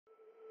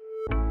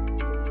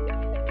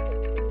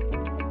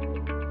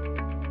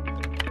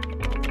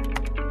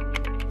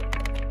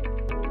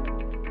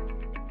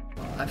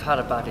I've had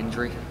a bad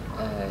injury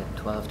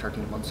 12,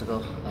 13 months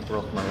ago. I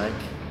broke my leg,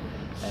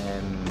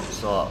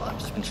 so I've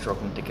just been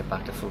struggling to get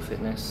back to full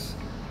fitness.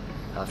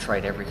 I've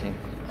tried everything,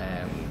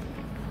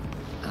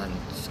 and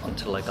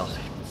until I got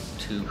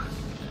to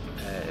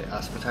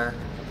Aspetar,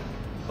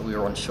 we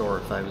were unsure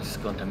if I was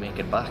going to make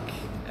it back.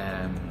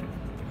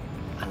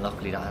 And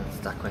luckily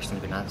that question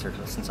has been answered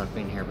since I've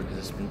been here, because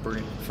it's been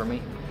brilliant for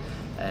me.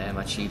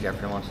 I achieved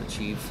everything I wanted to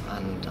achieve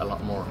and a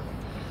lot more.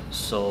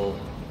 So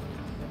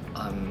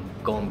I'm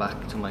going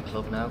back to my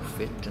club now,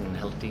 fit and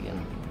healthy,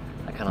 and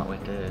I cannot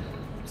wait to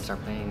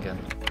start playing again.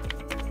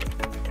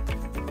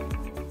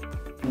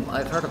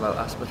 I've heard about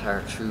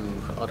Aspetar through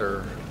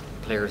other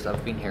players that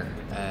have been here.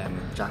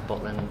 Jack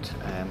Butland,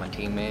 my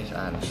teammate,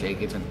 and Shay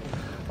Given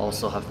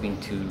also have been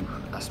to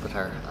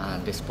Aspetar,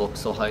 and they spoke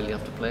so highly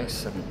of the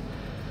place, and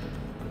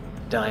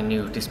then I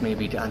knew this may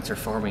be the answer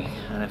for me.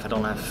 And if I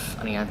don't have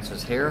any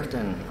answers here,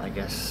 then I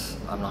guess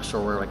I'm not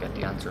sure where I get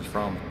the answers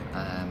from.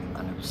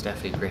 And it was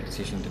definitely a great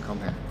decision to come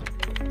here.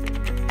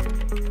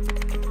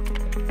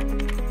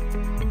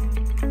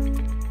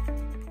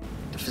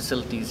 The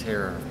facilities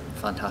here are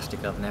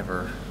fantastic. I've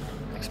never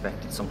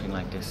expected something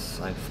like this.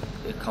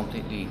 It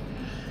completely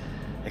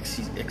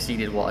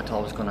exceeded what I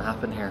thought was going to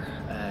happen here.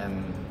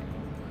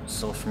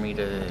 So for me,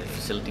 the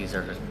facilities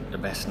are the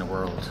best in the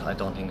world. I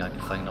don't think I can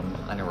find them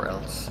anywhere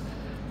else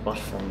but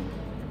from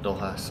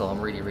Doha, so I'm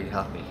really, really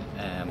happy.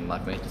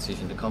 I've made the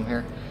decision to come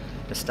here.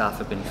 The staff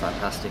have been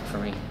fantastic for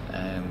me.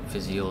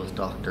 Physios,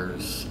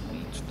 doctors,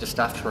 the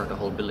staff throughout the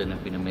whole building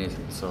have been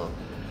amazing, so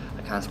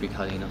I can't speak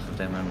highly enough of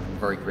them, and I'm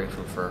very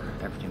grateful for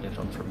everything they've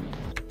done for me.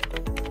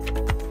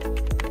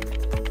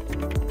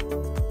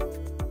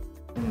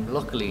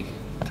 Luckily,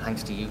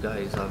 thanks to you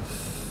guys,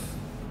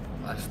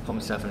 I've put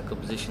myself in a good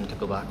position to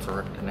go back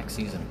for the next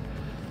season.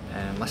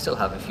 I still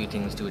have a few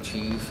things to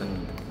achieve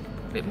and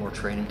a bit more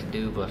training to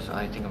do, but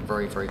I think I'm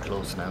very, very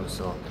close now,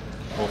 so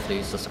hopefully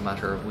it's just a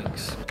matter of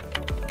weeks.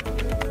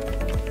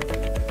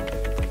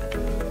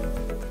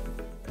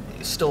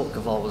 Stoke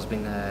have always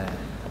been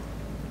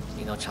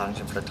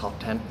challenging for the top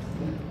 10.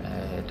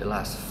 The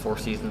last 4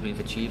 seasons we've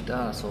achieved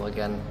that, so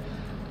again,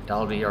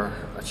 that'll be our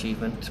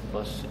achievement,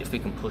 but if we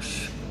can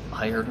push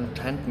higher than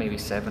 10, maybe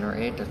 7 or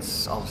 8,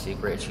 that's obviously a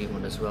great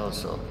achievement as well.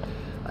 So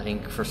I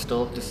think for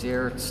Stoke this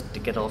year, it's to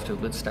get off to a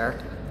good start,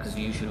 because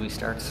usually we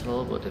start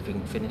slow, but if we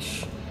can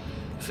finish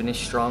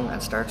strong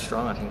and start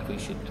strong, I think we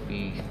should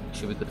be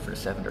good for the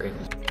 7th or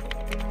 8th.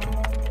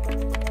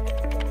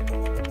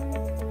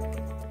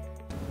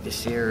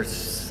 This year, I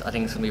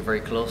think it's going to be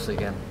very close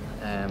again.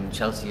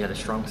 Chelsea had a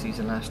strong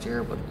season last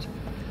year, but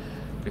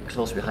a bit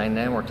close behind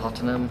them, or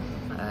Tottenham.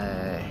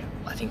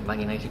 I think Man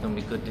United are going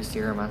to be good this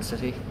year, Man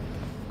City.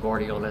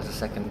 Guardiola has a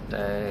second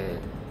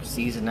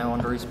season now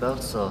under his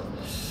belt, so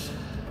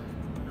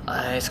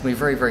it's going to be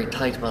very, very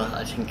tight, but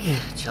I think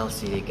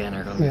Chelsea again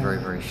are going to be very,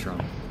 very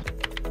strong.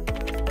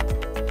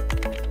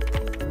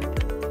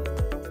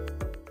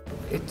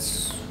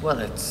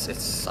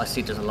 I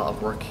see there's a lot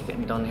of work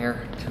getting done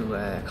here to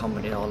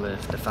accommodate all the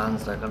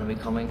fans that are going to be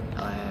coming.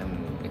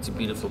 It's a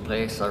beautiful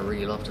place. I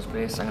really love this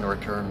place. I'm going to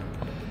return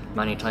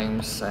many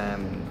times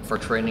for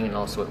training, and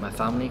also with my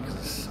family,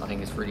 because I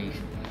think it's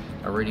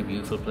a really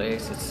beautiful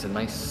place. It's a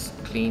nice,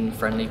 clean,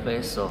 friendly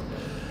place, so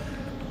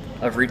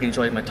I've really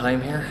enjoyed my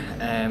time here,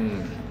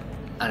 and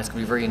it's going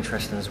to be very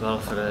interesting as well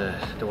for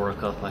the World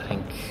Cup. I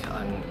think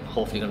I'm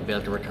hopefully going to be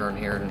able to return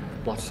here and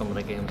watch some of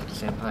the games at the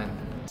same time.